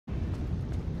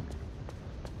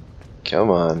Come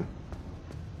on.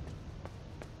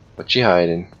 What you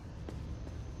hiding?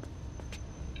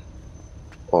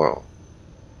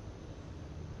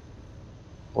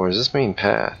 Or is this main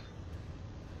path?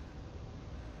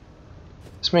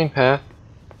 This main path?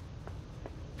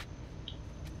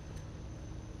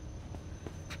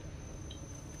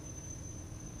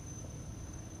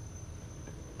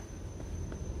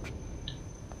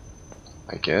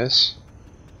 I guess.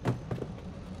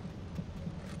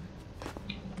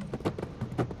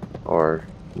 Or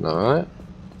not?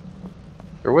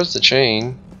 There was the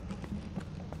chain.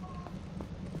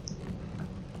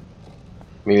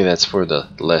 Maybe that's for the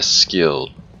less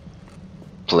skilled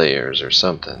players or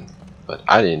something. But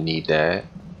I didn't need that.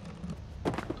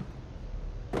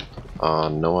 Oh,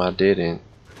 no I didn't.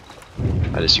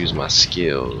 I just used my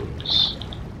skills.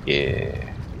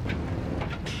 Yeah.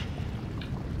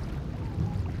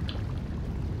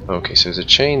 Okay, so there's a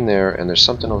chain there, and there's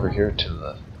something over here to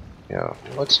the... Yeah,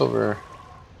 what's over...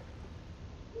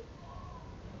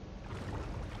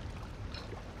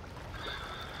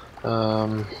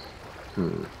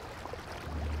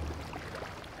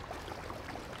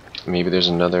 Maybe there's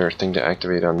another thing to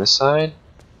activate on this side?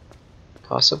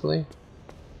 Possibly?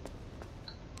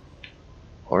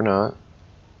 Or not.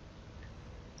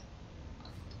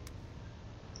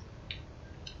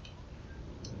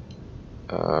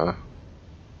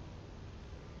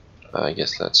 I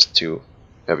guess that's too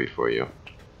heavy for you.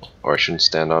 Or I shouldn't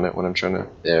stand on it when I'm trying to...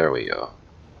 There we go.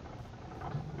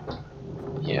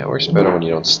 Yeah, it works better when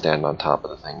you don't stand on top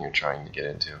of the thing you're trying to get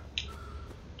into.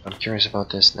 I'm curious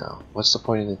about this now. What's the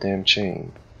point of the damn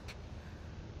chain?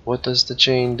 What does the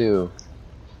chain do?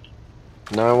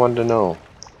 Now I wanted to know.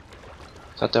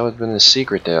 Thought that would have been the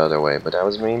secret the other way, but that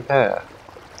was main path.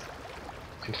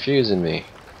 Confusing me.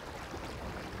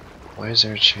 Why is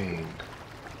there a chain?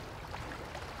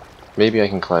 Maybe I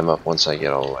can climb up once I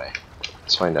get all the way.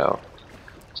 Let's find out.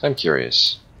 So I'm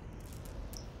curious.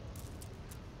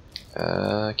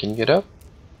 Can you get up?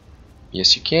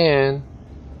 Yes, you can.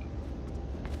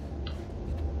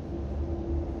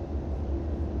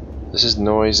 This is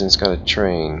noise and it's got a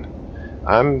train.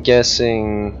 I'm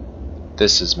guessing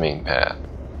this is main path.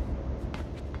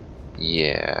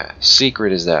 Yeah,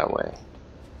 secret is that way.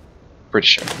 Pretty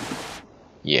sure.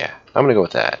 Yeah, I'm gonna go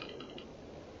with that.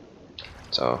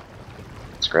 So,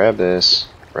 let's grab this,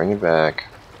 bring it back.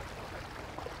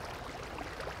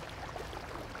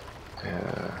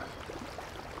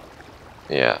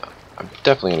 Yeah, I'm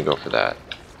definitely gonna go for that.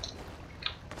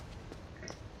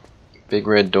 Big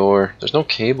red door. There's no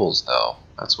cables though.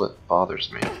 That's what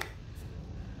bothers me.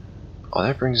 Oh,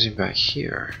 that brings you back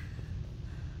here.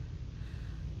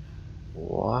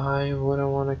 Why would I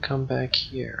want to come back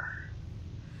here?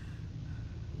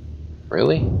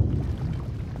 Really?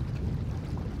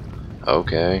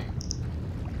 Okay.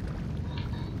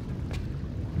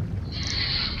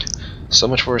 So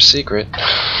much for a secret.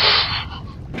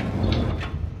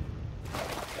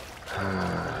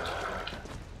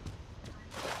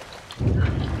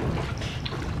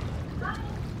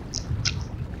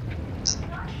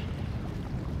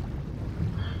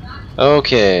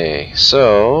 Okay,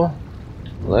 so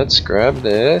let's grab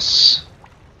this,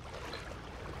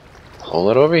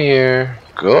 pull it over here,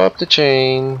 go up the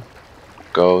chain,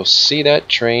 go see that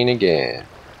train again.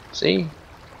 See?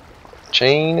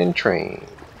 Chain and train.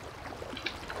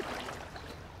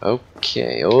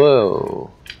 Okay,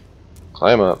 whoa.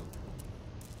 Climb up.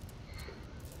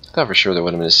 I thought for sure there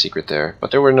would have been a secret there, but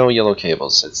there were no yellow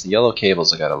cables. It's the yellow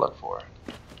cables I gotta look for.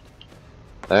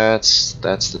 That's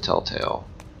the telltale.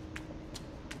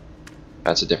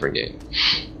 That's a different game.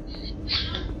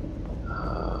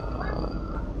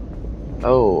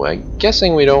 Oh, I'm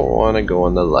guessing we don't want to go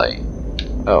on the light.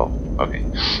 Oh, okay.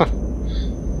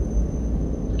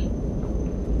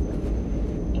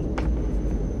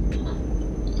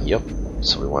 Yep,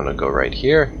 so we want to go right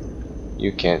here.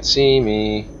 You can't see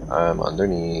me. I'm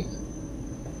underneath.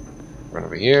 Run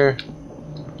over here.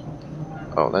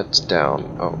 Oh, that's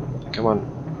down. Oh, come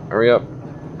on. Hurry up.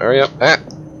 Hurry up. Ah!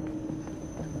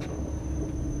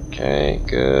 Okay,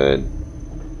 good.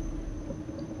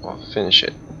 I'll finish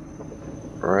it.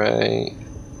 Right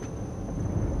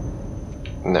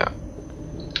now.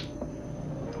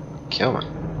 Come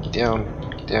on. Down,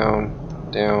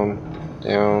 down, down,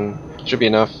 down. Should be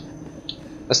enough.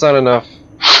 That's not enough.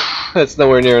 That's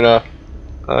nowhere near enough.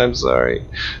 I'm sorry.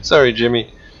 Sorry,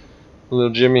 Jimmy.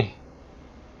 Little Jimmy.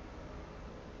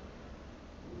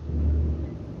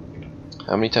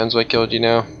 How many times have I killed you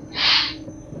now?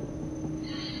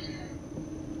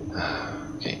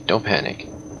 Okay, don't panic.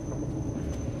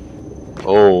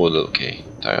 Oh, okay.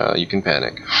 You can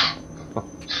panic.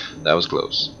 That was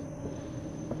close.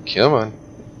 Come on.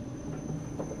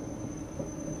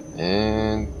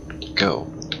 And go.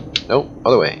 Nope,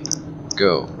 other way.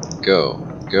 Go, go,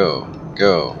 go,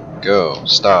 go, go.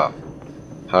 Stop.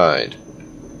 Hide.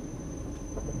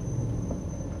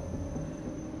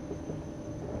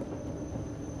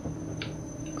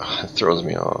 It throws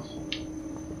me off.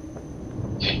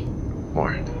 Okay,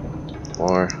 more.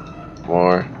 More.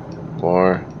 More.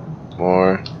 More.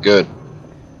 More. Good.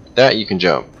 That you can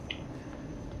jump.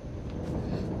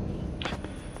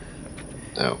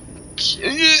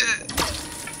 Okay.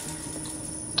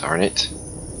 Darn it.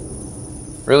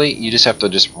 Really? You just have to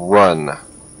just run.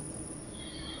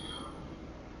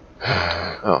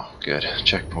 Oh, good.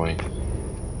 Checkpoint.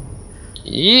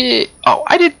 Yeah. Oh,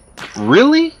 I did.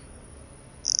 Really?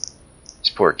 This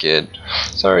poor kid.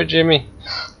 Sorry, Jimmy.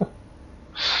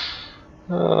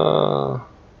 I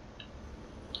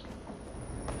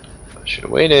should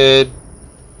have waited.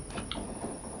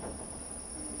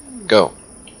 Go.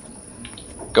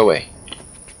 Go away.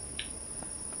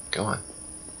 Go on.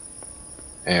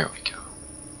 There we go.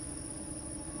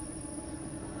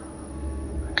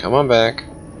 Come on back.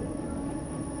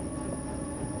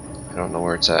 I don't know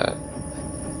where it's at.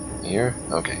 Here?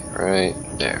 Okay, right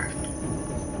there.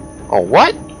 Oh,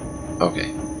 what?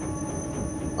 Okay.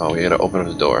 Oh, we gotta open up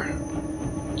the door.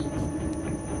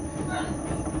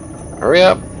 Hurry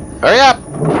up! Hurry up!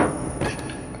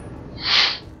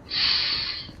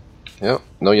 Yep,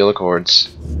 no yellow cords.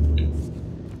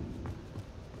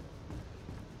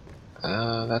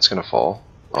 That's gonna fall.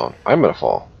 Oh, I'm gonna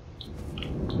fall.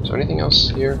 Is there anything else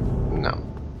here? No.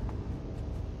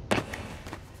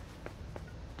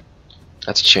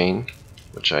 That's a chain,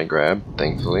 which I grabbed,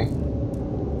 thankfully.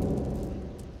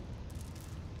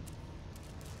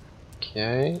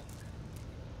 Okay.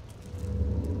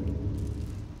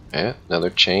 Yeah, another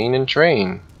chain and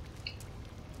train.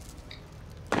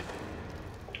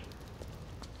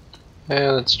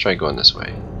 Yeah, let's try going this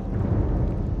way.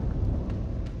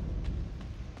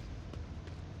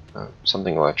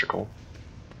 Something electrical.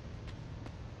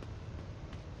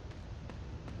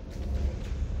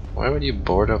 Why would you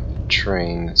board up a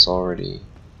train that's already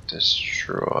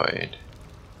destroyed?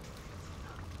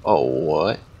 Oh,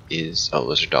 what is... Oh,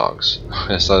 those are dogs.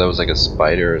 I thought that was like a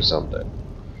spider or something.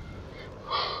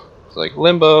 It's like,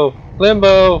 Limbo!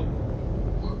 Limbo!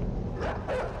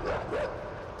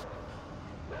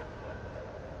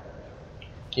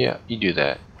 Yeah, you do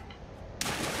that.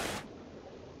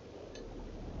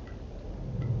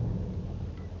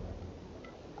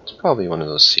 It's probably one of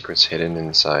those secrets hidden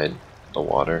inside the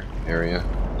water area.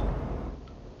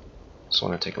 Just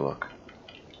want to take a look.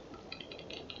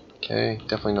 Okay,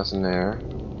 definitely nothing there.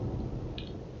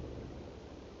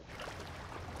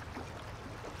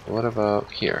 What about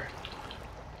here?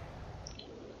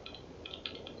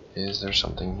 Is there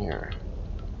something here?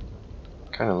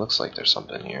 Kinda looks like there's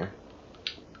something here.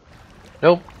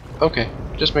 Nope. Okay,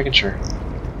 just making sure.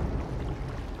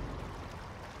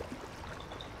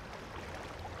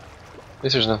 At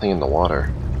least there's nothing in the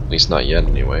water. At least not yet,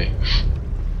 anyway.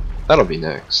 That'll be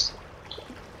next.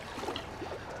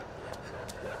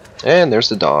 And there's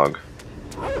the dog.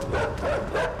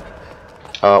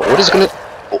 What is gonna...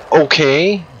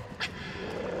 Okay.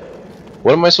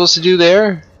 What am I supposed to do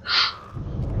there?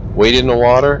 Wade in the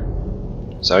water?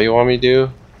 Is that what you want me to do?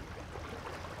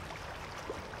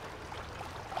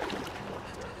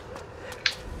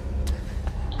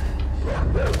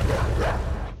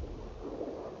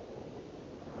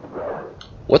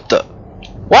 What the?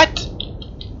 What? I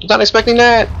was not expecting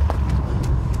that.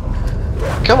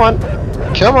 Come on.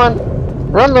 Come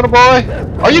on. Run, little boy.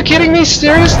 Are you kidding me?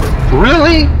 Serious?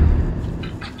 Really?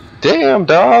 Damn,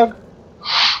 dog.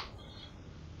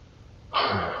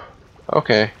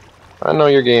 Okay. I know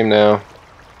your game now.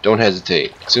 Don't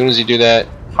hesitate. As soon as you do that,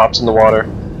 hops in the water,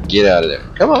 get out of there.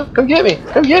 Come on. Come get me.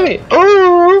 Come get me.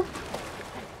 Oh!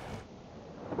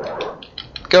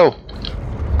 Go.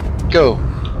 Go.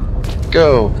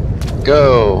 Go.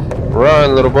 Go.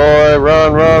 Run, little boy.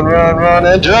 Run, run, run, run,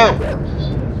 and jump.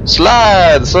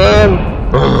 Slide, son.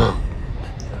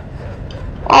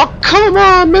 Oh, come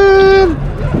on, man.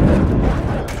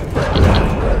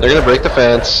 They're gonna break the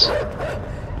fence.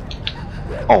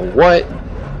 Oh, what?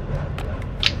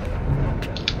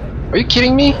 Are you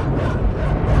kidding me?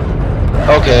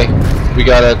 Okay. We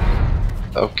gotta...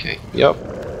 Okay. Yep.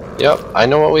 Yep. I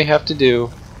know what we have to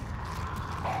do.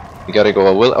 We gotta go.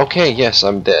 Okay, yes,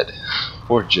 I'm dead.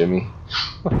 Poor Jimmy.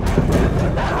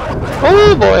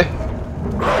 Oh boy.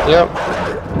 Yep.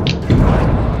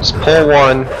 Just pull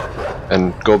one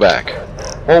and go back.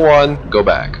 Pull one, go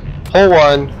back. Pull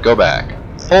one, go back.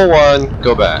 Pull one,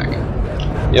 go back.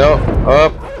 Yep.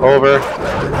 Up, over.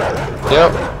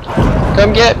 Yep.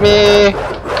 Come get me!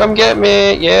 Come get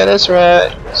me! Yeah, that's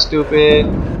right. Stupid.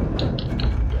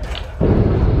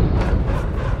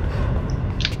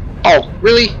 Oh,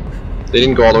 really? They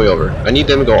didn't go all the way over. I need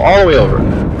them to go all the way over.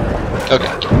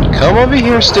 Okay. Come over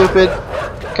here, stupid.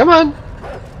 Come on.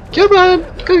 Come on.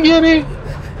 Come get me.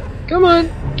 Come on.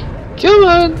 Come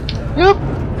on. Yep.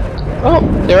 Oh,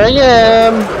 there I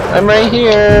am. I'm right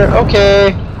here.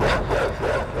 Okay.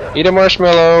 Eat a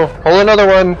marshmallow. Pull another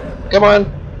one. Come on.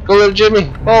 Go, little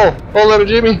Jimmy. Pull. Pull, little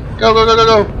Jimmy. Go, go, go, go,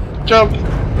 go. Jump.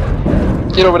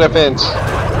 Get over that fence.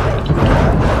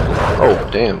 Oh,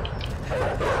 damn.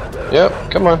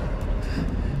 Yep. Come on.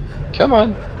 Come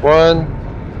on.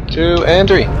 1, 2, and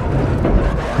 3.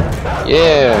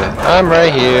 Yeah. I'm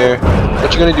right here.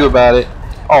 What you gonna do about it?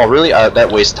 Oh, really?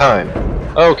 That wastes time.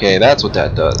 Okay, that's what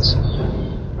that does.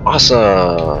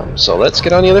 Awesome. So let's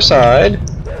get on the other side.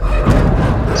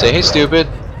 Say, hey, stupid.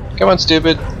 Come on,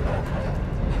 stupid.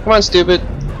 Come on, stupid.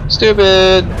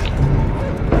 Stupid.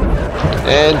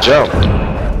 And jump.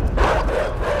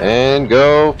 And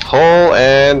go pull,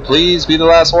 and please be the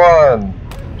last one.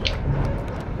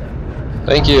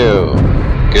 Thank you.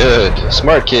 Good.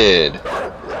 Smart kid.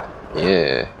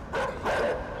 Yeah.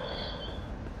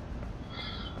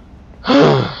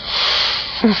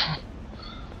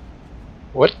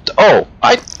 What? Oh,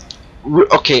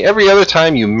 okay, every other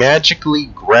time you magically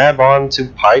grab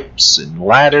onto pipes and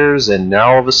ladders and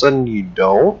now all of a sudden you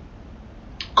don't?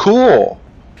 Cool!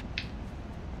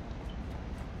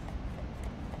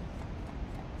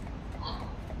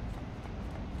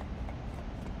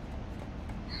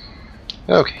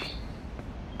 Okay.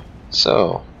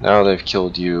 So, now they've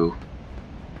killed you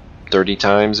 30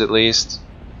 times at least.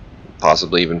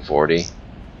 Possibly even 40.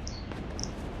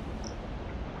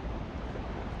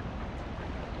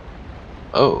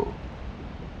 Oh.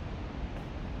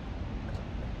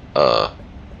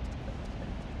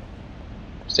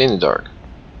 Stay in the dark.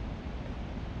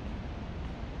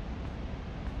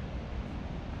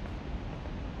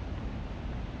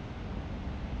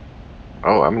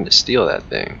 Oh, I'm gonna steal that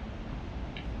thing.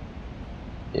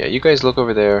 Yeah, you guys look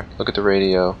over there, look at the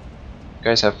radio. You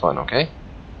guys have fun, okay?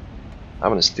 I'm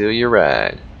gonna steal your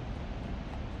ride.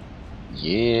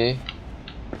 Yeah.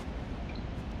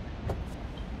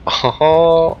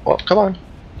 Oh, come on.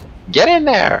 Get in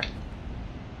there!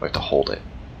 I have to hold it.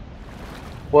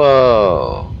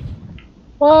 Whoa.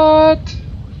 What?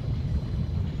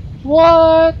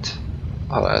 What?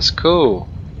 Oh, that's cool.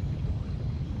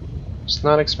 Just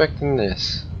not expecting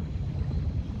this.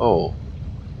 Oh.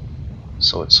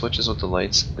 So it switches with the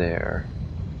lights there.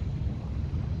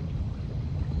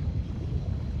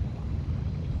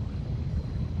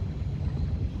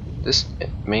 This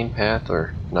main path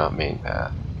or not main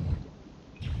path?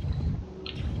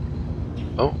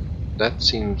 Oh, that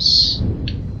seems...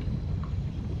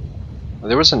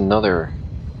 There was another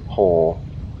hole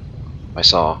I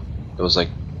saw. It was like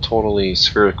totally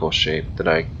spherical shape that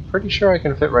I'm pretty sure I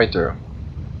can fit right through.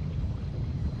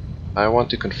 I want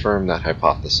to confirm that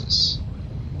hypothesis.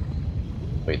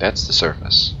 Wait, that's the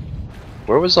surface.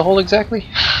 Where was the hole exactly?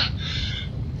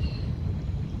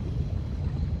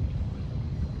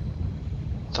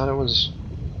 Thought it was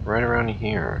right around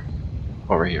here.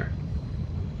 Over here.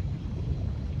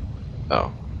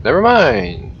 Oh, never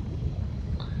mind.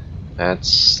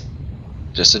 That's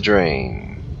just a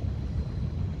drain.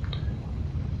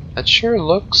 That sure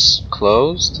looks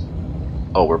closed.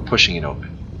 Oh, we're pushing it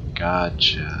open.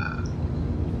 Gotcha.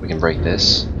 We can break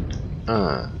this.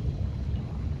 Or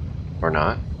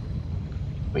not.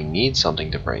 We need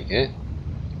something to break it.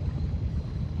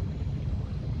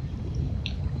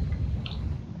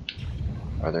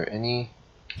 Are there any...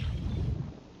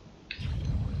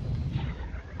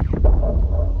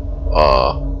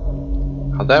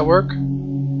 How'd that work?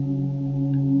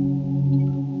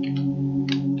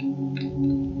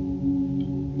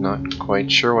 Not quite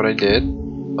sure what I did.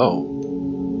 Oh.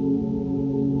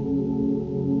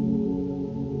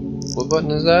 What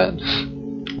button is that?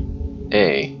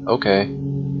 A. Okay.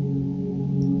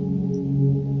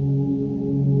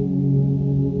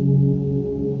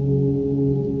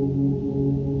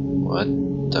 What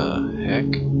the heck?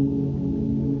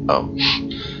 Oh.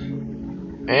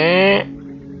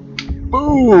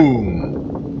 Boom!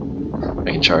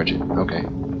 I can charge it. Okay.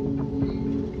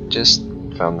 Just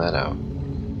found that out.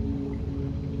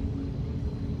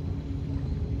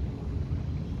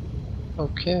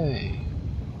 Okay.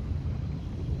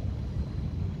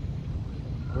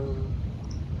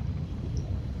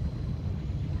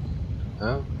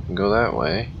 Oh, we can go that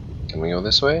way. Can we go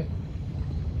this way?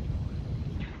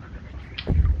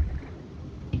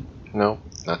 No,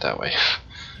 not that way.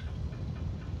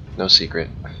 No secret.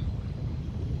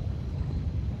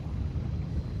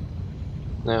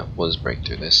 Now we'll just break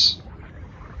through this.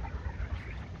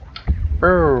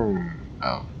 Boom!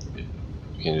 Oh,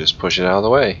 you can just push it out of the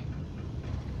way.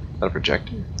 Is that a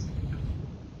projector?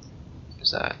 What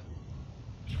is that?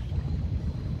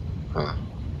 Huh.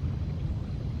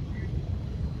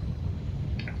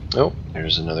 Oh,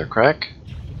 there's another crack.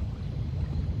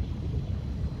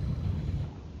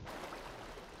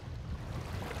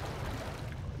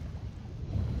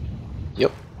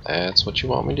 Yep, that's what you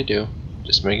want me to do.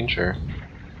 Just making sure.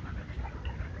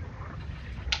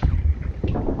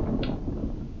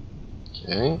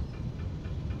 Okay.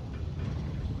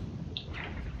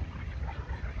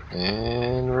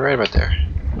 And we're right about there.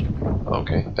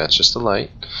 Okay, that's just a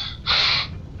light.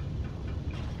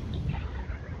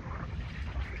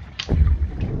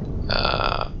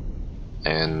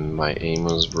 And my aim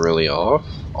was really off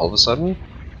all of a sudden?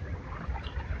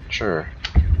 Sure.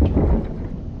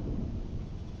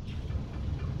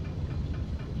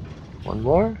 One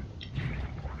more?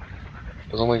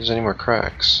 Doesn't look like there's any more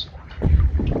cracks.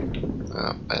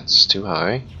 That's too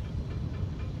high.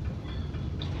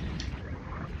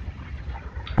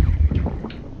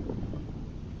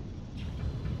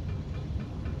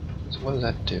 So what does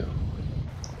that do?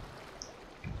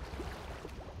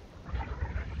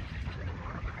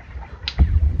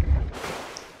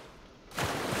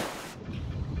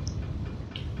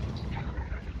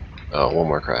 Oh, one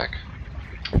more crack.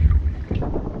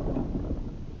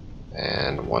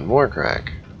 And one more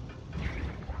crack.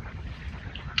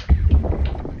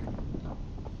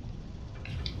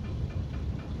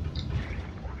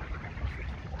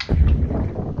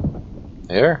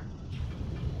 There.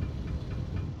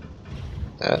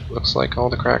 That looks like all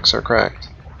the cracks are cracked.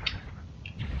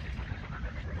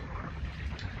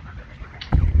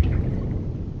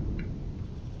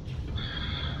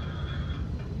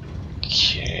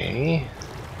 Okay.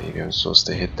 Maybe I'm supposed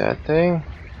to hit that thing.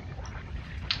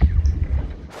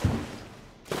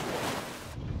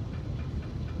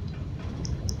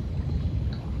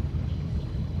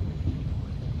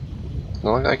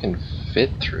 Not like I can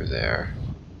fit through there.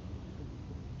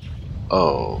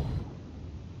 Oh.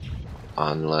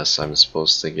 Unless I'm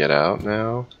supposed to get out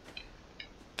now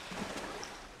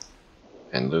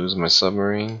and lose my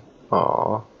submarine.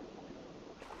 Aw.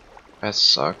 That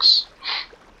sucks.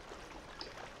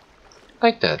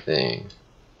 Like that thing.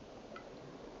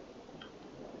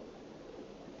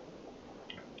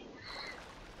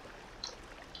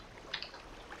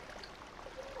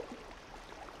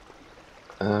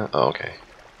 Oh, okay.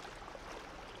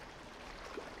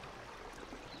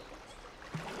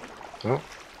 Oh,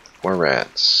 more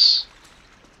rats.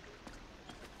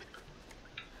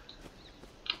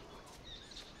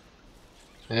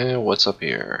 And what's up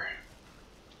here?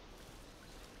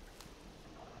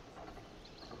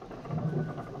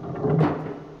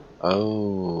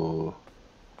 Oh.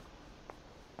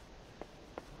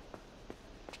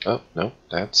 Oh, no,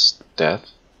 that's death.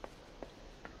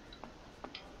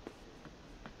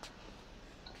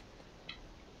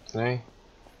 Can I?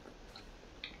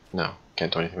 No,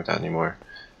 can't do anything with that anymore.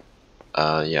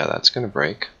 Yeah, that's gonna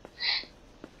break.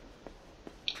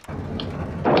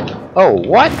 Oh,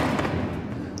 what?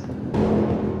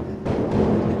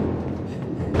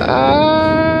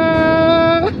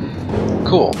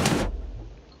 Cool.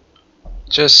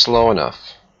 Just slow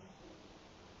enough.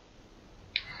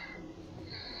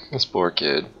 This poor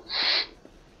kid.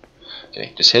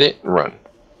 Okay, just hit it and run.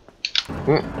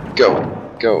 Go,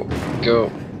 go, go, go,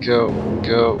 go,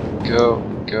 go,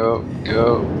 go,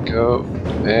 go, go,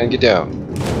 and get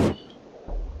down.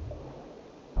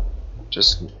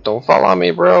 Just don't fall on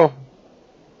me, bro.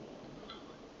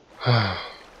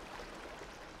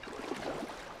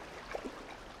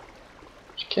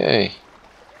 Okay.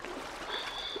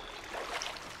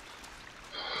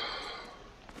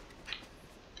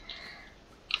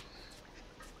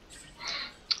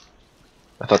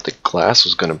 I thought the glass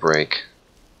was gonna break.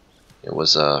 It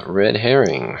was a red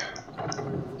herring.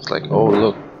 It's like, oh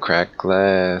look, cracked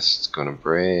glass, it's gonna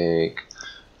break.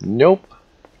 Nope.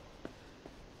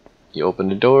 You open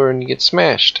the door and you get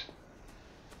smashed.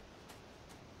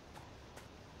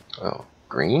 Oh,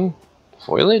 green?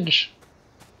 Foliage?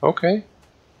 Okay.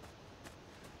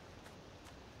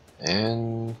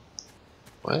 And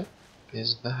what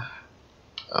is that?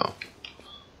 Oh.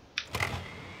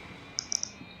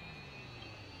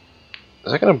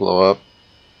 Is that gonna blow up?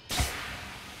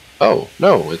 Oh,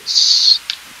 no, it's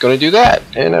gonna do that,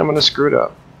 and I'm gonna screw it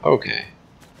up. Okay.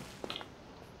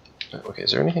 Okay,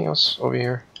 is there anything else over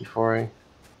here before I...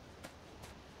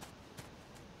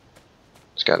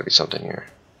 There's gotta be something here.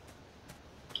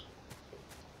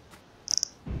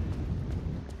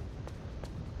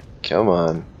 Come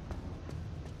on.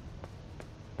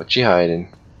 What you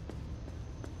hiding?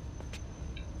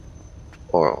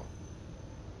 Or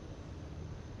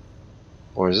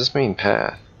is this main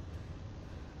path?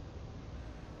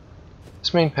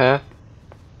 This main path?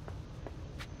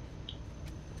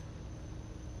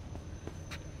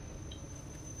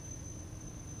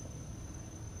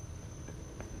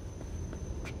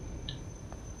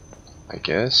 I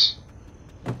guess.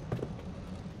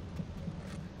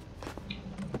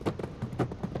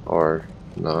 Or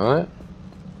not?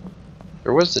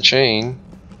 There was the chain.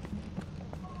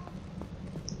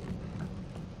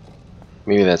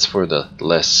 Maybe that's for the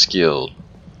less skilled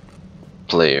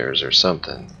players or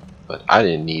something. But I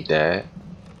didn't need that.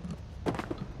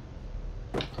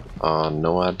 Oh,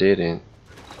 no I didn't.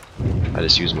 I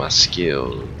just used my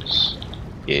skills.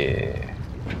 Yeah.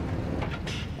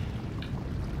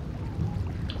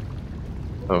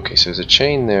 Okay, so there's a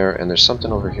chain there, and there's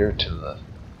something over here to the...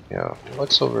 Yeah,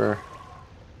 what's over...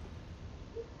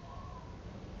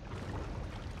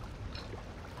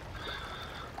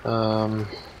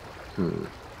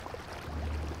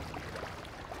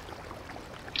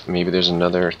 Maybe there's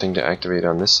another thing to activate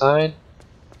on this side?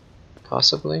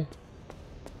 Possibly?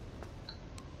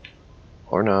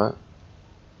 Or not.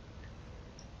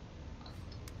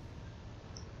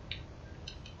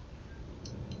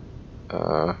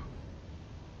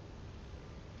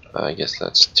 I guess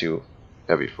that's too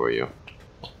heavy for you.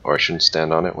 Or I shouldn't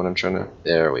stand on it when I'm trying to...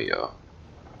 There we go.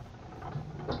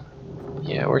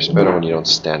 Yeah, it works better when you don't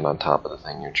stand on top of the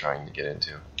thing you're trying to get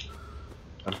into.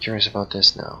 I'm curious about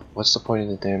this now. What's the point of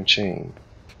the damn chain?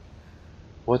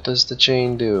 What does the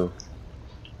chain do?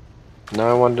 Now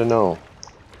I wanted to know.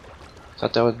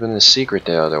 Thought that would have been a secret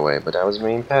the other way, but that was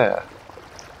main path.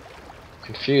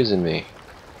 Confusing me.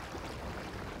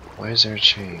 Why is there a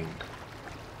chain?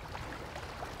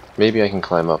 Maybe I can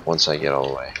climb up once I get all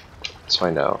the way. Let's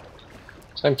find out.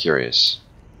 So I'm curious.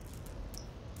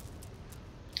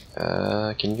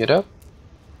 Can you get up?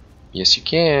 Yes, you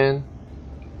can.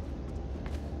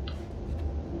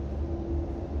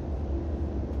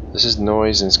 This is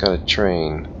noise and it's got a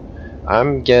train.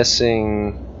 I'm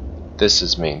guessing this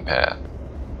is main path.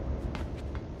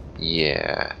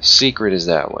 Yeah, secret is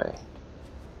that way.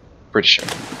 Pretty sure.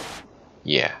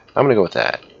 Yeah, I'm gonna go with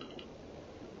that.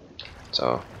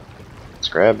 So, let's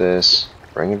grab this,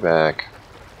 bring it back.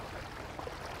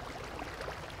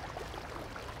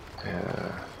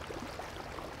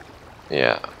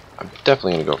 Yeah, I'm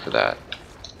definitely gonna go for that.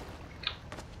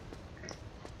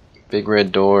 Big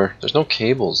red door. There's no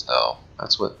cables though.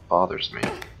 That's what bothers me.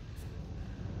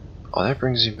 Oh, that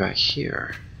brings you back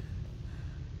here.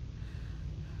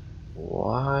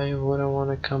 Why would I want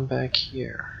to come back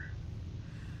here?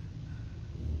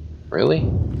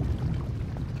 Really?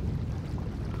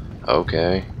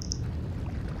 Okay.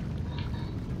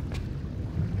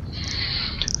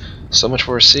 So much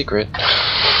for a secret.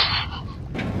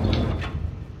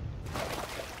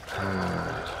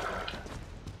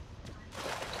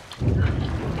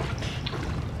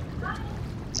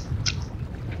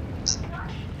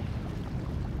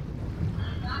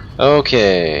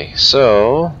 Okay,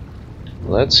 so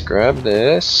let's grab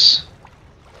this,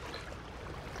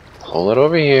 pull it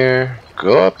over here,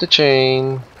 go up the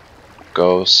chain,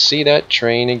 go see that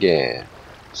train again.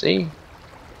 See?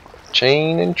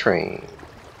 Chain and train.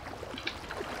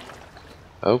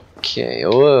 Okay,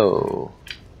 whoa.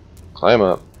 Climb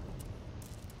up.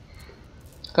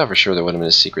 I thought for sure there would have been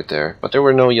a secret there, but there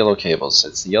were no yellow cables.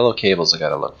 It's the yellow cables I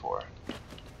gotta look for.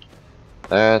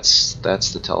 That's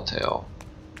the telltale.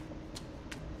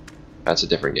 That's a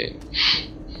different game.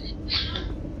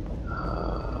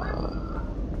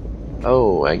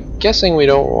 Oh, I'm guessing we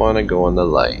don't want to go on the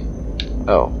light.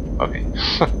 Oh, okay.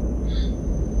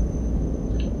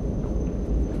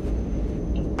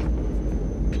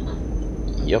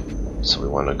 Yep, so we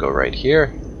want to go right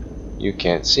here. You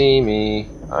can't see me,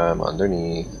 I'm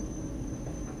underneath.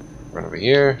 Run over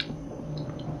here.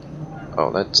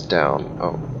 Oh, that's down.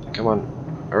 Oh, come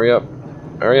on, hurry up.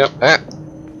 Hurry up. Ah!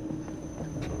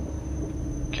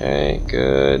 Okay,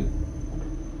 good.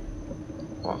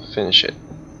 I'll finish it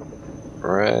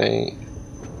right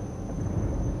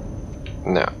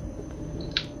now.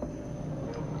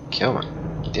 Come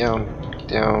on. Down,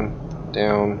 down,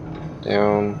 down,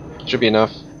 down. Should be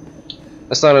enough.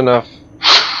 That's not enough.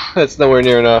 That's nowhere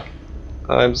near enough.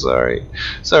 I'm sorry.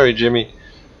 Sorry, Jimmy.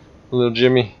 Little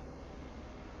Jimmy.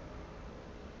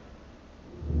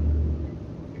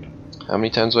 How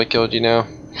many times have I killed you now?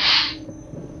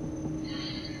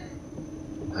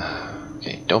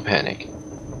 Okay, don't panic.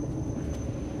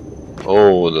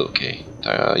 Oh, okay.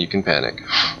 You can panic.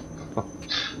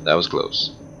 That was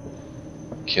close.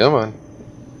 Come on.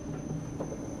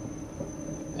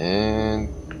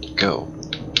 And go.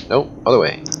 Nope, other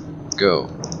way. Go,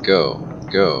 go,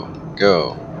 go,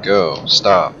 go, go.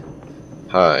 Stop.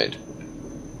 Hide.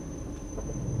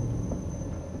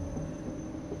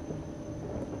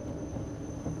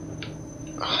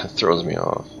 Oh, it throws me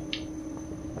off.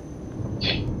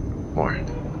 Okay, more.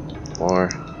 More.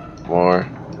 More.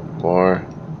 More.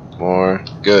 More.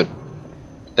 Good.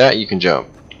 That you can jump.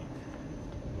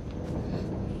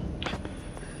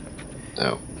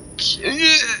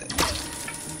 Okay.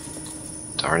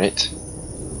 Darn it.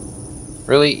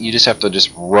 Really? You just have to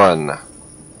just run.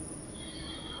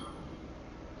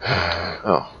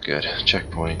 Oh, good.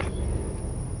 Checkpoint.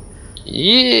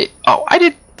 Yeah. Oh, I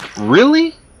did.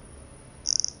 Really?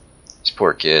 This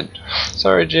poor kid.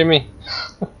 Sorry, Jimmy.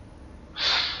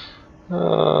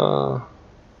 I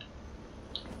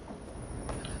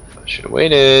should have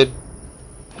waited.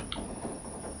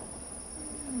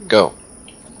 Go.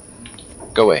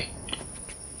 Go away.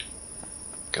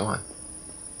 Go on.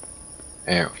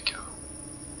 There we go.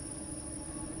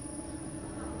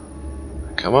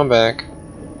 Come on back.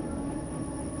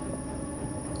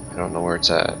 I don't know where it's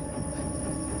at.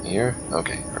 Here?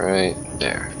 Okay, right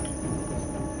there.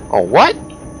 Oh, what?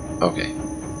 Okay.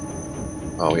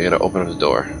 Oh, we gotta open up the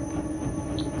door.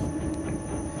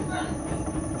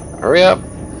 Hurry up!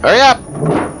 Hurry up!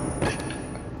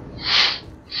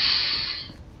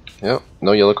 Yep,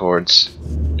 no yellow cords.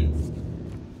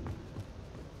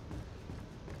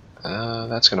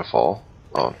 That's gonna fall.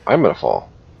 Oh, I'm gonna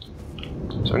fall.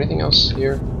 Is there anything else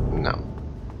here? No.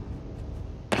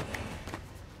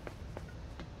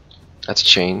 That's a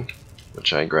chain,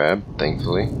 which I grabbed,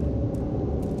 thankfully.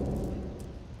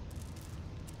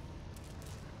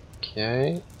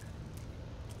 Okay.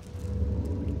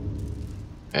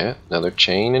 Yeah, another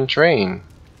chain and train.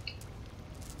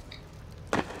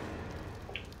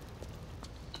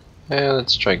 Yeah,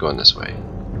 let's try going this way.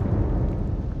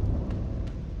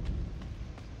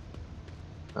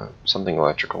 Something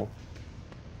electrical.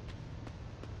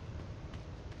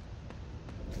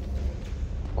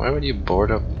 Why would you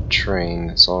board up a train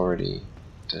that's already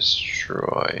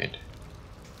destroyed?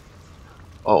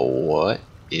 Oh, what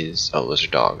is... Oh, those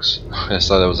are dogs. I just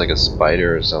thought that was like a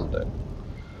spider or something.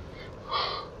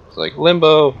 It's like,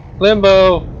 Limbo!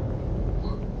 Limbo!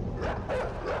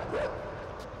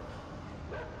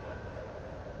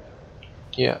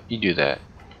 Yeah, you do that.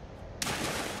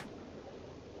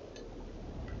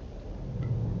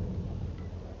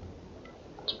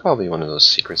 It's probably one of those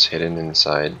secrets hidden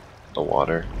inside the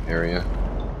water area.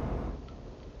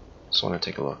 Just want to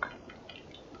take a look.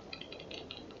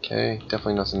 Okay,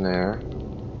 definitely nothing there.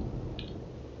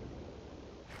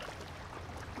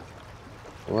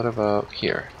 What about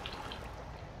here?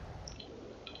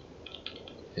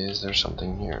 Is there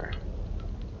something here?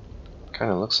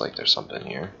 Kinda looks like there's something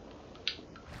here.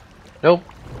 Nope.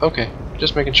 Okay,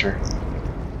 just making sure.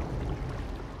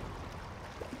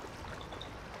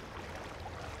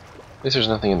 At least there's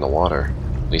nothing in the water.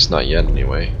 At least not yet,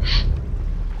 anyway.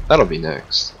 That'll be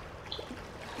next.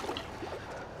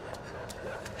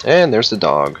 And there's the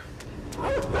dog.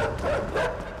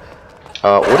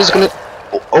 What is gonna...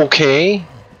 Okay.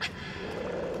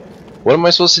 What am I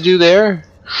supposed to do there?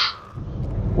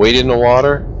 Wade in the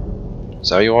water? Is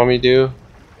that what you want me to do?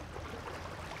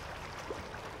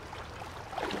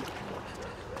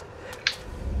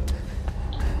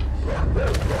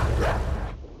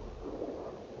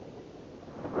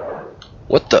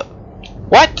 What the?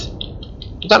 What? I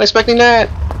was not expecting that.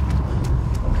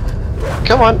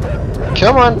 Come on.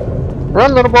 Come on.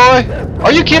 Run, little boy.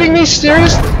 Are you kidding me?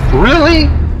 Serious? Really?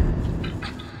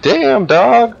 Damn,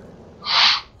 dog.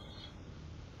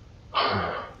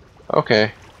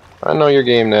 Okay. I know your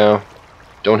game now.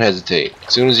 Don't hesitate.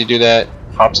 As soon as you do that,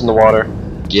 hops in the water,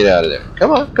 get out of there.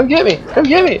 Come on. Come get me. Come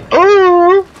get me.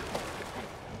 Oh!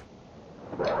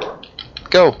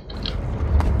 Go.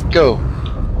 Go.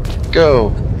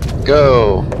 Go.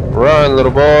 Go. Run,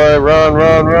 little boy. Run,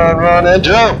 run, run, run, and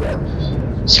jump.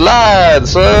 Slide,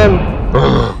 son.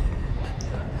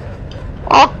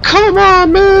 Oh, come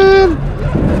on, man.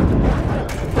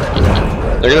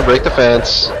 They're gonna break the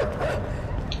fence.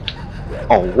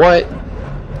 Oh, what?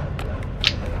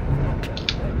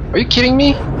 Are you kidding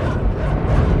me?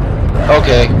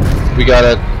 Okay. We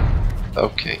gotta...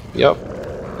 Okay. Yep.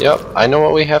 Yep. I know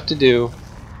what we have to do.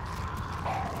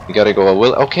 We gotta go.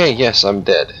 Okay, yes, I'm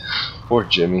dead. Poor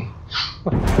Jimmy.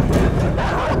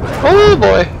 Oh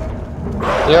boy.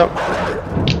 Yep.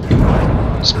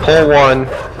 Just pull one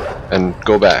and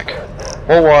go back.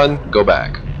 Pull one, go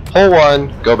back. Pull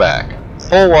one, go back.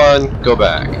 Pull one, go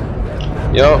back.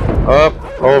 Yep. Up,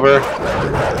 over.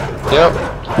 Yep.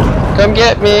 Come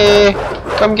get me.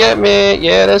 Come get me!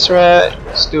 Yeah, that's right.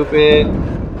 Stupid.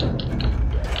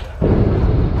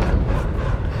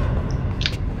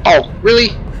 Oh, really?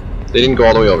 They didn't go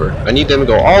all the way over. I need them to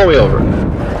go all the way over.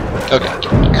 Okay.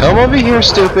 Come over here,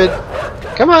 stupid.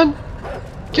 Come on.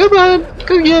 Come on.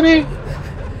 Come get me.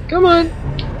 Come on.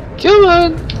 Come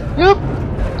on. Yep.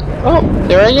 Oh,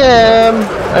 there I am.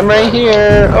 I'm right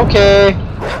here. Okay.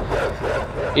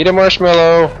 Eat a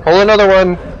marshmallow. Pull another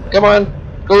one. Come on.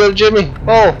 Go, little Jimmy.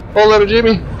 Pull. Pull, little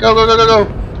Jimmy. Go, go, go, go,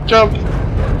 go. Jump.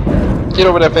 Get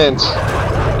over that fence.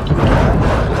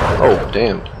 Oh,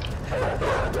 damn.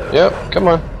 Yep. Come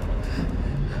on.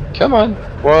 Come on.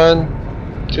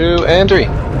 1, 2, and 3.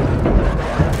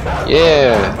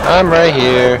 Yeah. I'm right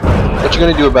here. What you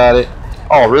gonna do about it?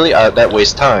 Oh, really? That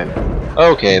wastes time.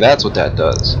 Okay, that's what that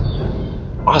does.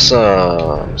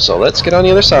 Awesome. So let's get on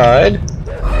the other side.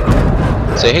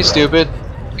 Say, hey, stupid.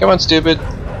 Come on, stupid.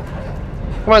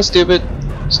 Come on, stupid.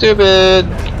 Stupid.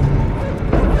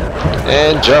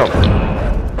 And jump.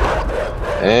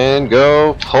 And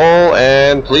go pull,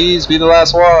 and please be the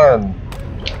last one.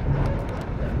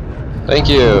 Thank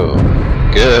you.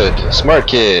 Good. Smart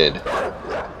kid.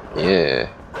 Yeah.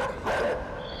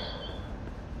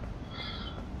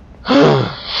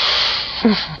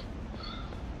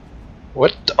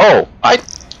 What? Oh,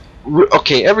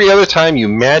 okay, every other time you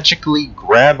magically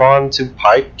grab onto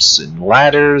pipes and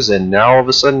ladders and now all of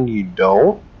a sudden you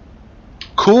don't?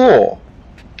 Cool!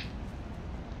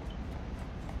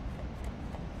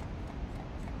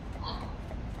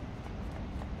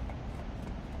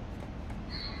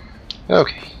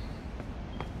 Okay.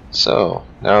 So,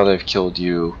 now they've killed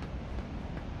you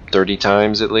 30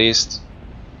 times at least.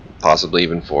 Possibly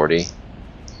even 40.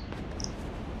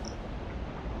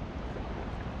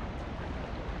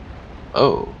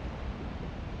 Oh.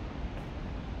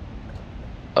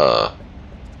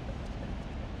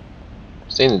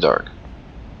 Stay in the dark.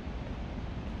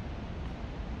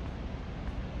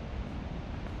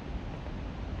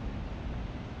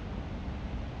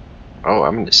 Oh,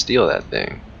 I'm gonna steal that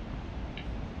thing.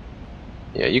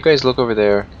 Yeah, you guys look over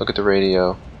there, look at the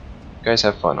radio. You guys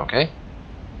have fun, okay?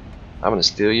 I'm gonna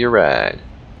steal your ride.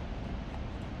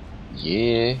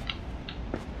 Yeah.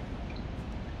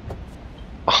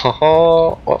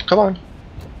 Oh, well, come on.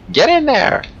 Get in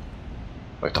there!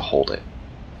 I have to hold it.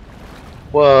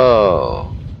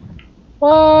 Whoa.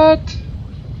 What?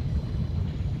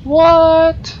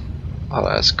 What? Oh,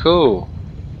 that's cool.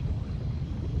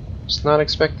 Just not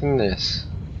expecting this.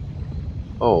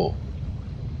 Oh.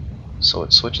 So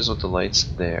it switches with the lights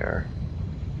there.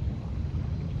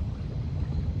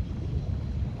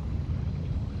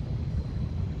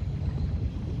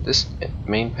 This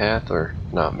main path or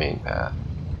not main path?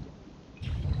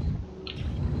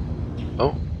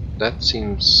 Oh, that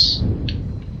seems...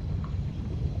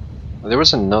 There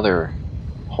was another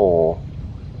hole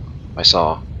I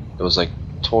saw. It was like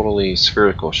totally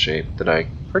spherical shape that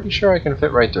I'm pretty sure I can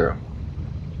fit right through.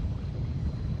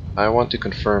 I want to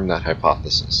confirm that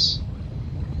hypothesis.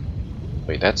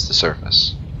 Wait, that's the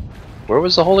surface. Where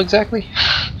was the hole exactly?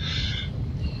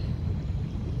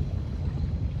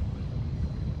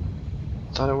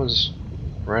 Thought it was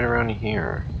right around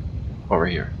here. Over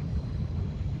here.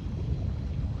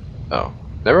 Oh,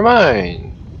 never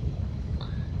mind.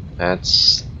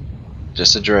 That's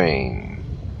just a drain.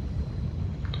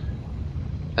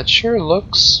 That sure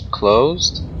looks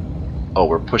closed. Oh,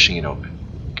 we're pushing it open.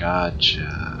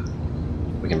 Gotcha.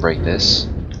 We can break this.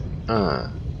 Or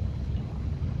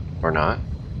not.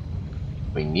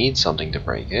 We need something to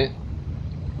break it.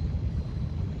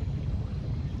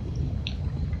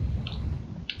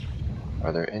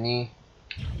 Are there any?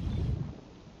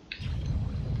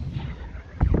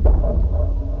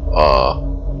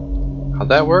 How'd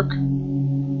that work?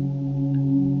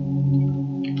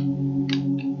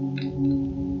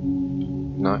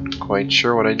 Not quite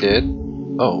sure what I did.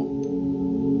 Oh.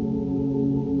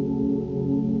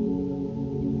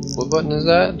 What button is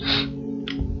that?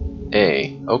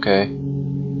 A. Okay.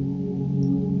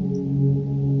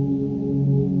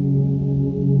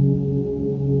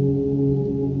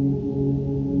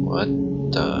 What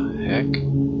the heck?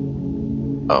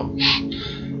 Oh.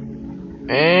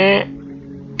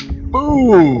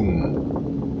 Boom!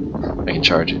 I can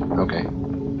charge it. Okay.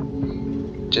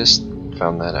 Just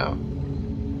found that out.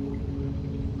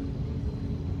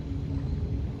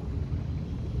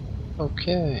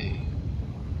 Okay.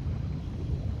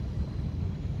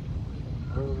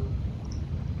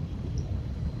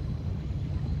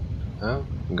 Oh,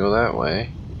 we can go that way.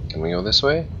 Can we go this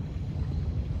way?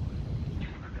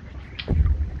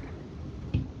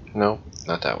 No,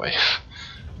 not that way.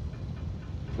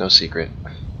 No secret.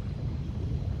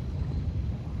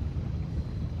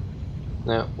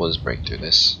 Now we'll just break through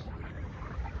this.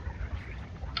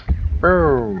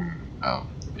 Boom! Oh,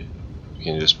 you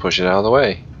can just push it out of the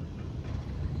way.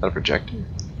 Is that a projector?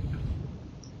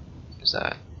 What is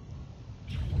that?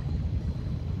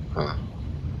 Huh.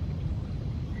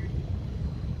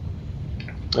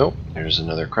 Oh, there's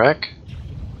another crack.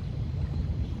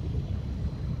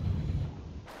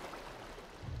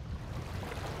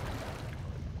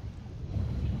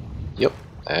 Yep,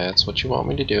 that's what you want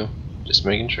me to do. Just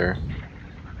making sure.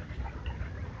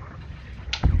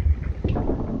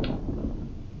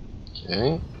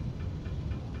 Okay.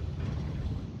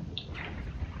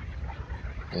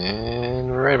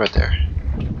 And we're right about there.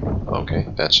 Okay,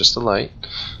 that's just a light.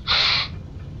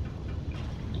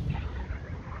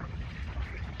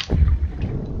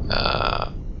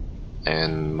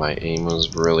 And my aim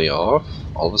was really off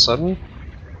all of a sudden?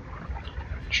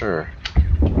 Sure.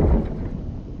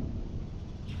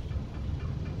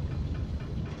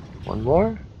 One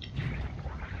more?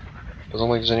 Doesn't look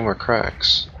like there's any more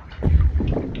cracks.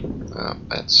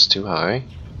 That's too high.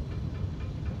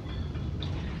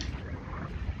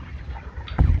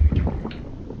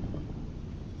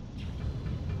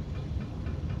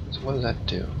 So what does that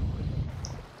do?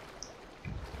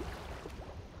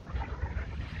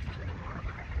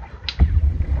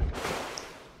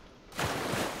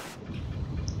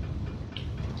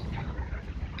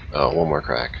 Oh, one more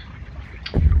crack.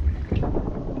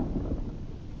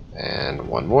 And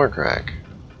one more crack.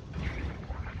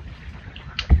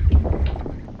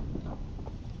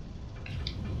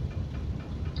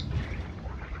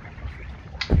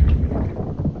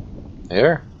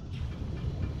 There.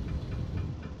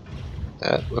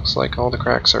 That looks like all the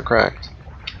cracks are cracked.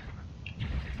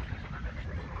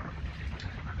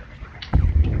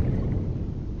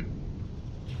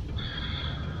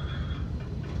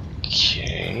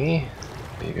 Okay.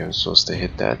 Maybe I'm supposed to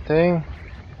hit that thing.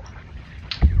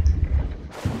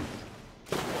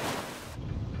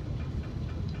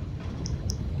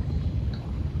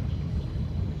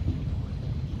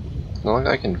 Not like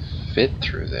I can fit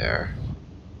through there.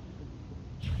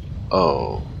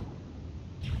 Oh.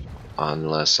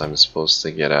 Unless I'm supposed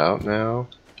to get out now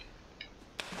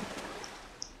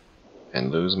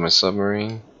and lose my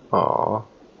submarine. Aw.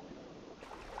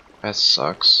 That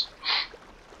sucks.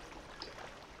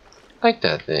 Like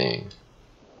that thing.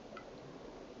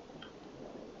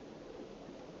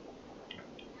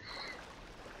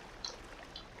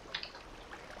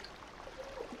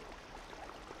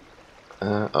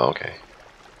 Oh, okay.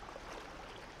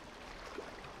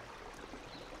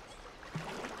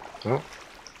 Oh,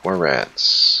 more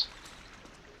rats.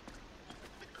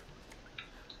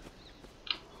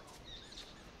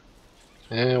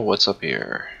 And what's up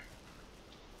here?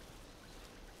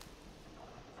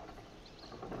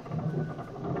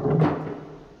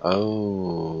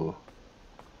 Oh.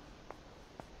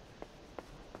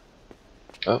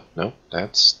 Oh, no,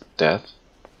 that's death.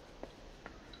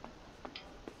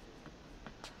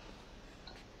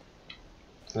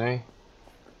 Can I?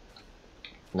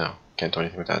 No, can't do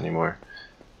anything with that anymore.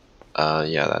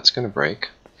 Yeah, that's gonna break.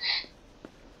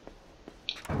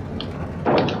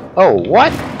 Oh,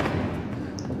 what?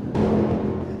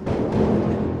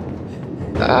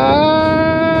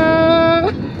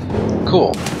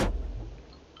 Cool.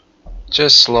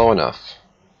 Just slow enough.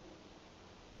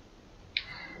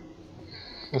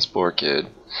 This poor kid.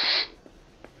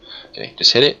 Okay,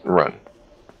 just hit it and run.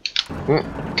 Go,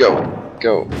 go,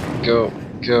 go, go,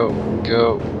 go,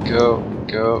 go,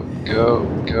 go,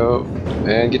 go, go,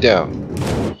 and get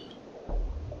down.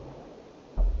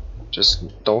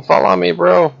 Just don't fall on me,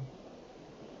 bro.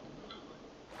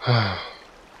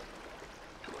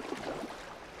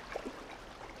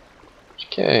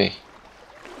 Okay.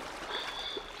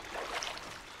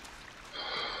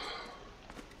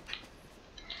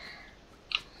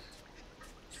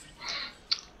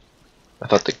 I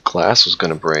thought the glass was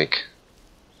gonna break.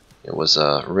 It was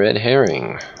a red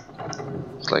herring.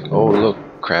 It's like, oh look,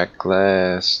 cracked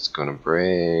glass, it's gonna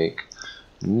break.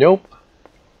 Nope.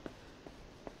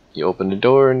 You open the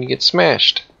door and you get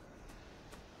smashed.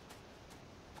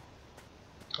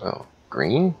 Oh,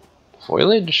 green?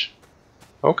 Foliage?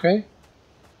 Okay.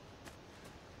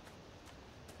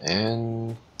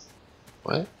 And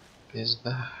what is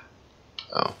that?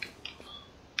 Oh.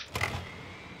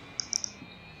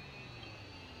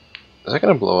 Is that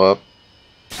gonna blow up?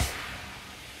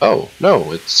 Oh,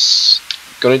 no, it's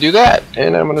gonna do that,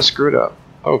 and I'm gonna screw it up.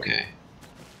 Okay.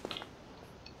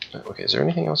 Okay, is there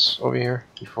anything else over here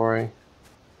before I...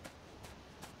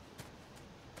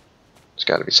 There's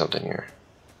gotta be something here.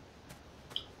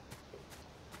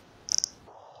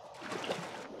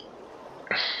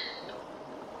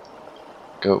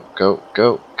 Go, go,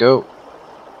 go, go.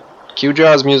 Cue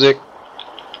Jaws music.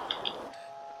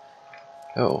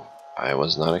 Oh, I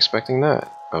was not expecting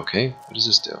that. Okay, what does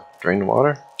this do? Drain the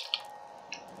water?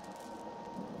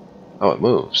 Oh, it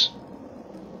moves.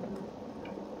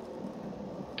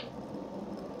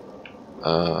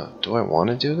 Do I want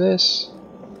to do this?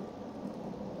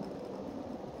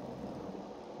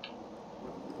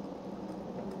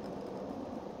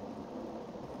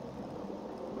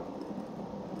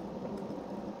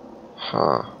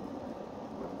 Huh.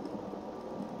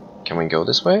 Can we go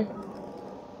this way?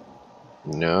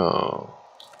 No.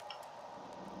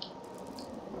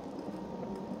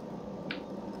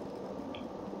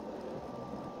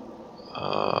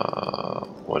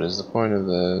 What is the point of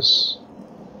this?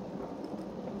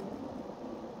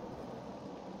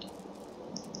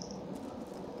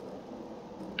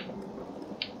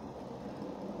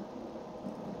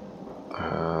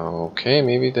 Okay,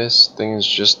 maybe this thing is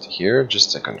just here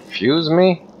just to confuse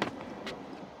me?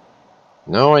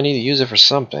 No, I need to use it for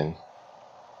something.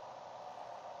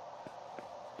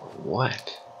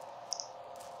 What?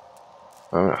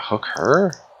 I'm gonna hook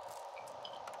her?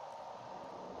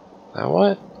 That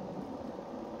what?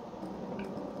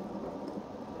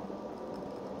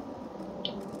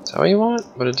 Is that what you want?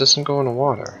 But it doesn't go in the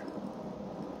water.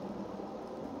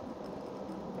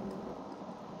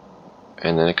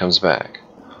 And then it comes back.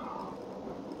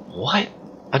 What?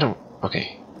 I don't...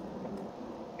 Okay.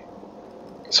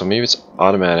 So maybe it's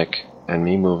automatic and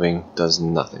me moving does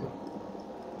nothing.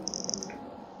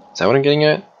 Is that what I'm getting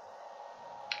at?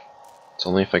 It's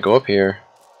only if I go up here,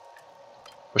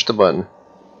 push the button,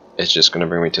 it's just going to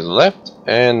bring me to the left,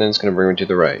 and then it's going to bring me to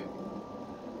the right.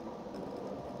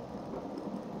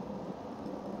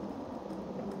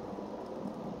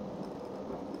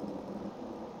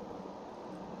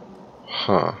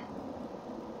 Huh.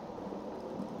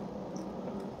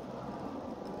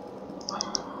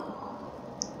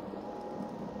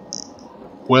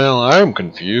 Well, I'm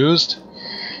confused.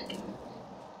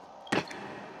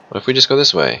 What if we just go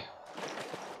this way?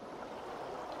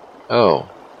 Oh,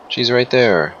 she's right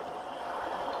there.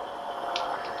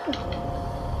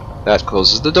 That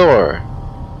closes the door.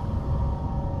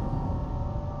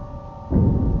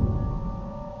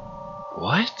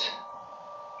 What?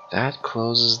 That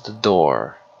closes the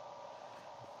door.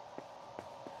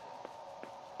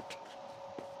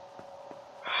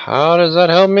 How does that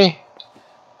help me?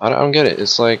 I don't get it.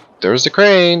 It's like, there's the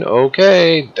crane,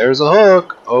 okay. There's a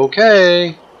hook,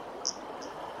 okay.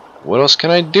 What else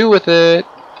can I do with it?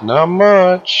 Not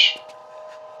much.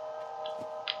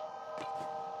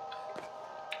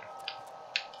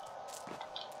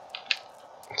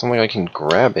 It's not like I can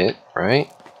grab it,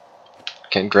 right?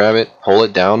 Can't grab it, pull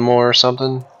it down more or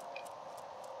something?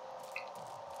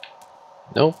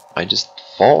 Nope, I just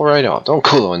fall right off. Don't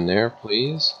go in there,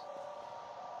 please.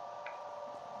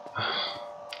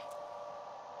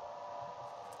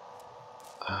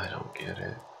 I don't get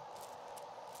it.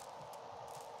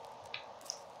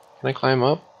 Can I climb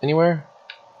up anywhere?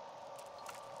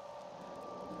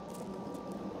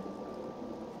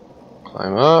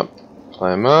 Climb up.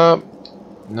 Climb up.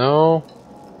 No.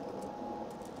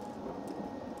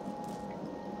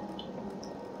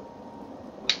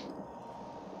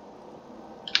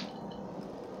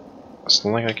 It's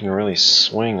not like I can really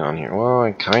swing on here. Well,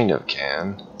 I kind of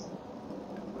can.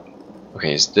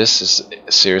 Okay, this is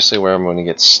seriously where I'm going to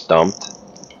get stumped?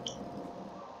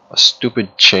 A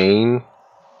stupid chain?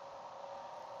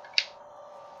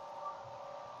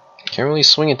 Can't really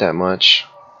swing it that much.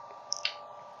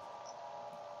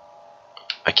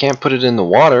 I can't put it in the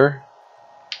water.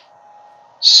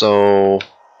 So,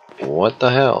 what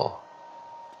the hell?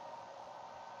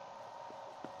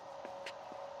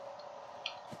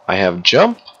 I have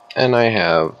jump, and I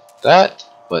have that,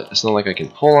 but it's not like I can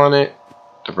pull on it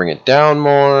to bring it down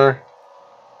more.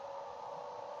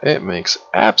 It makes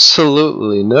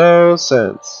absolutely no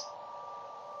sense.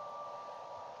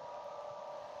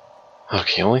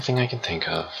 Okay, only thing I can think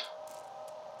of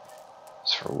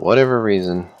is for whatever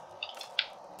reason,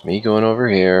 me going over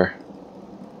here,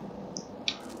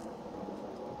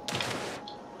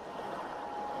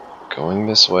 going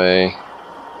this way.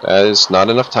 That is not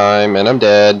enough time, and I'm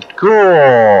dead.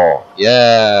 Cool!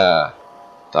 Yeah!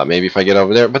 Thought maybe if I get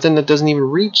over there, but then it doesn't even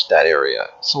reach that area.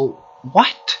 So,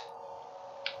 what?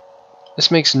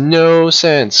 This makes no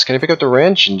sense. Can I pick up the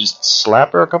wrench and just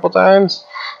slap her a couple times?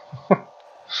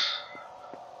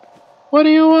 What do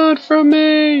you want from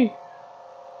me?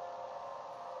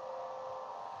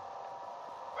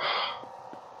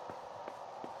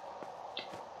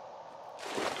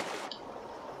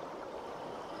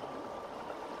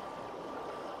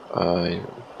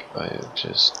 It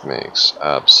just makes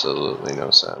absolutely no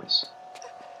sense.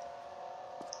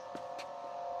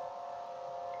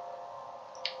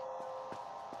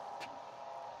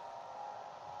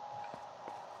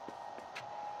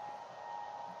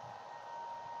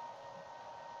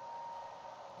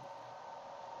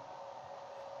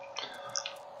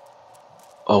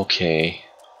 Okay,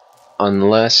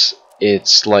 unless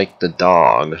it's like the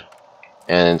dog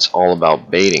and it's all about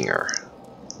baiting her.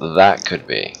 That could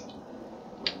be.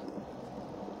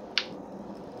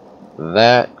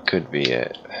 That could be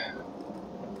it.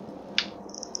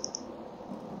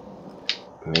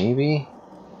 Maybe?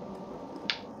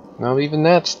 No, even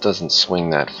that doesn't swing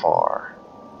that far.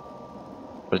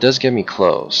 But it does get me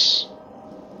close.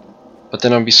 But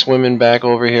then I'll be swimming back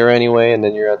over here anyway, and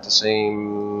then you're at the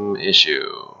same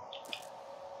issue.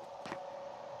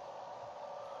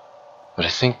 But I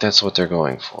think that's what they're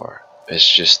going for. It's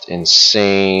just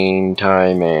insane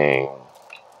timing.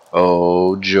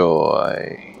 Oh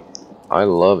joy. I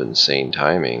love insane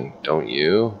timing, don't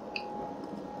you?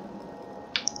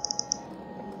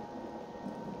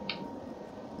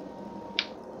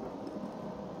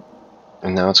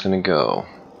 And now it's gonna go.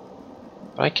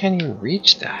 But I can't even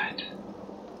reach that.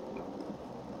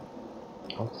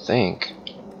 I don't think.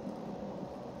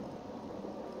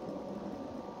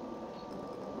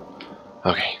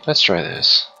 Okay, let's try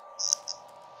this.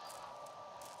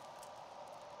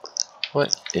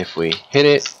 What if we hit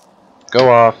it,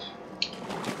 go off,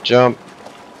 jump,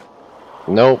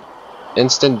 nope,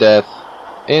 instant death,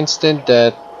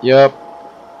 yup.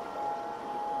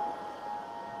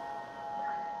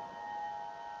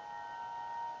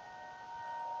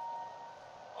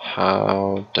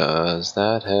 How does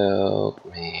that help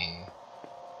me?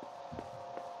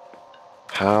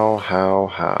 How?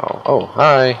 Oh,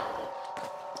 hi.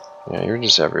 Yeah, you're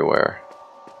just everywhere.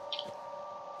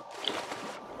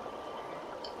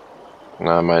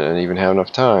 Now I might not even have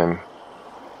enough time.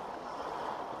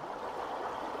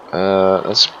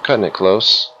 That's cutting it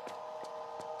close.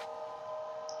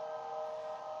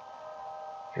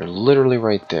 You're literally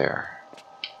right there.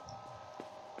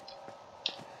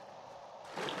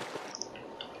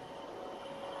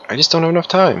 I just don't have enough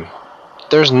time.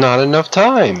 There's not enough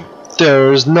time.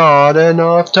 There's not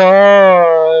enough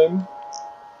time.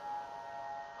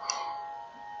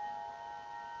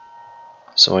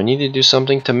 So I need to do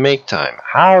something to make time.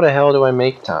 How the hell do I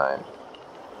make time?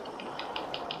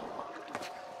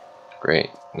 Great.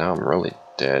 Now I'm really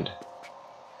dead.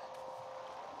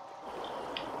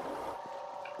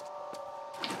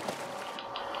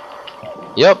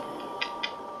 Yep.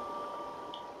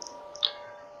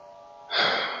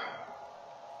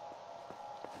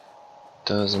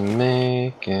 Doesn't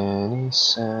make any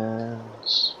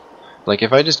sense. Like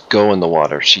if I just go in the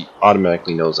water, she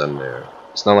automatically knows I'm there.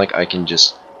 It's not like I can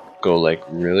just go like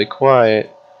really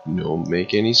quiet, don't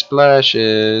make any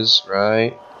splashes,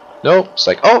 right? Nope. It's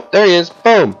like, oh, there he is.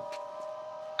 Boom.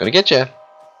 Gonna get ya.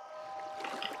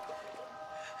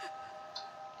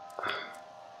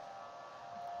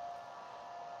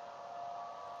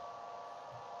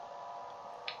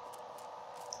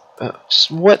 Just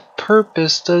what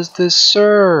purpose does this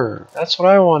serve? That's what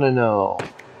I want to know.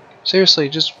 Seriously,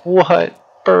 just what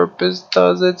purpose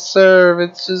does it serve?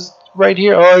 It's just right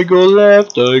here. I go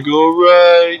left, I go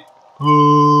right.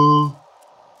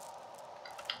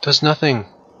 Does nothing.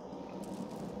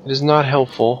 It is not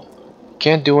helpful.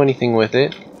 Can't do anything with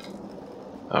it.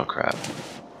 Oh crap.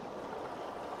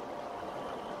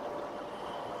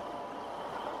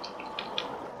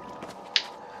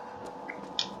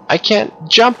 I can't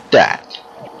jump that.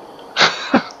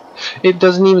 It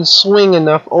doesn't even swing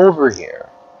enough over here.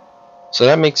 So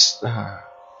that makes...